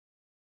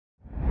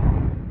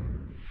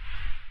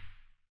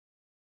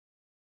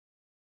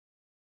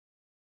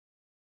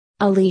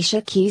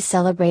Alicia Keys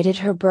celebrated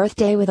her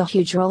birthday with a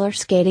huge roller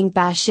skating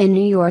bash in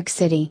New York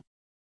City.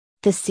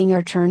 The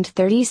singer turned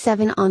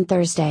 37 on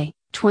Thursday,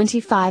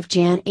 25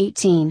 Jan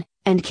 18,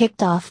 and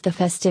kicked off the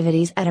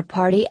festivities at a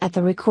party at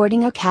the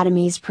Recording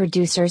Academy's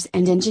Producers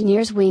and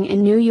Engineers Wing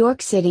in New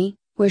York City,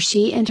 where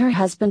she and her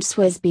husband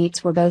Swizz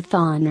Beatz were both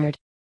honored.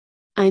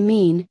 "I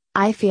mean,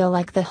 I feel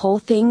like the whole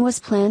thing was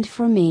planned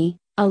for me,"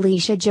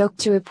 Alicia joked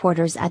to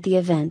reporters at the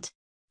event.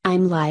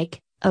 "I'm like,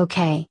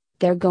 okay,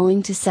 they're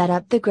going to set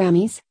up the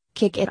Grammys,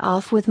 kick it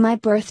off with my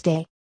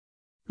birthday.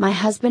 My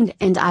husband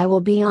and I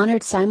will be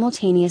honored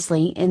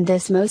simultaneously in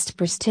this most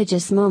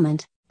prestigious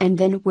moment, and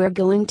then we're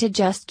going to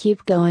just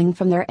keep going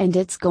from there, and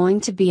it's going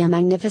to be a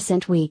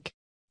magnificent week.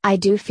 I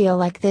do feel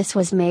like this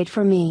was made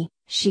for me,"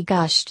 she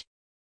gushed.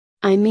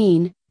 "I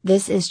mean,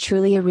 this is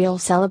truly a real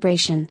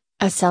celebration,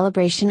 a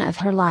celebration of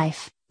her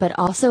life, but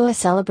also a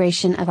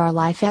celebration of our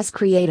life as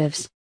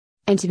creatives.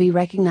 And to be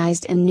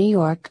recognized in New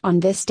York on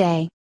this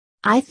day.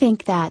 I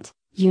think that,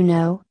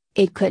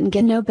 it couldn't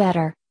get no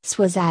better,"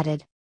 Swizz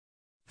added.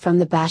 From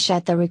the bash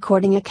at the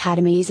Recording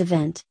Academy's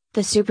event,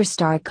 the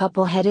superstar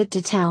couple headed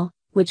to Tell,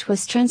 which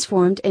was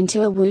transformed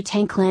into a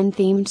Wu-Tang Clan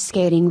themed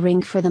skating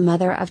rink for the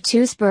mother of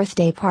two's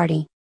birthday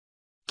party.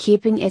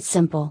 Keeping it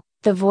simple,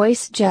 the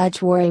Voice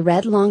judge wore a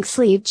red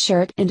long-sleeved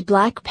shirt and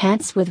black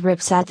pants with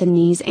rips at the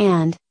knees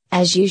and,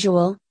 as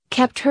usual,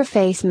 kept her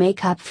face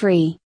makeup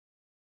free.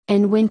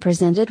 And when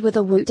presented with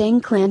a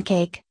Wu-Tang Clan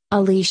cake,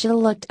 Alicia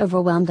looked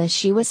overwhelmed as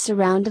she was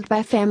surrounded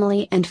by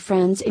family and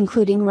friends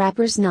including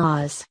rappers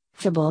Nas,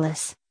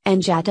 Fabolous,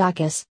 and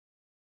Jadakiss.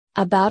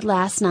 About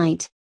last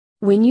night.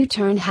 When you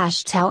turn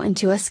 #Tell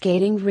into a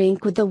skating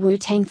rink with the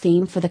Wu-Tang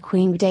theme for the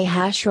Queen Day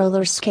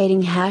 #roller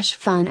skating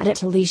 #fun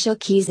at Alicia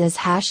Keys'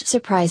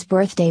 #surprise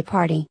birthday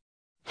party.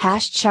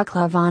 #Chuck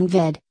Love on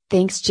vid,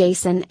 thanks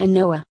Jason and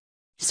Noah.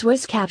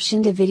 Swizz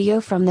captioned a video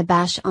from the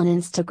bash on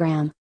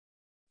Instagram.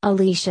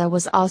 Alicia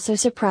was also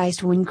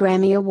surprised when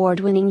Grammy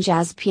Award-winning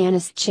jazz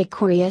pianist Chick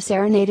Corea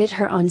serenaded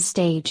her on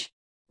stage.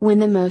 When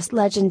the most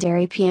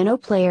legendary piano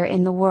player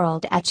in the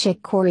world at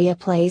Chick Corea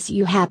plays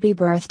you happy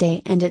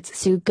birthday and it's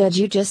so good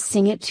you just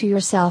sing it to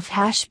yourself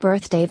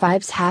 #birthday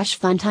vibes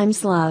 #fun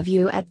times love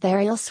you at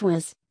Ariel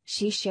Swizz,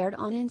 she shared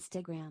on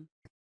Instagram.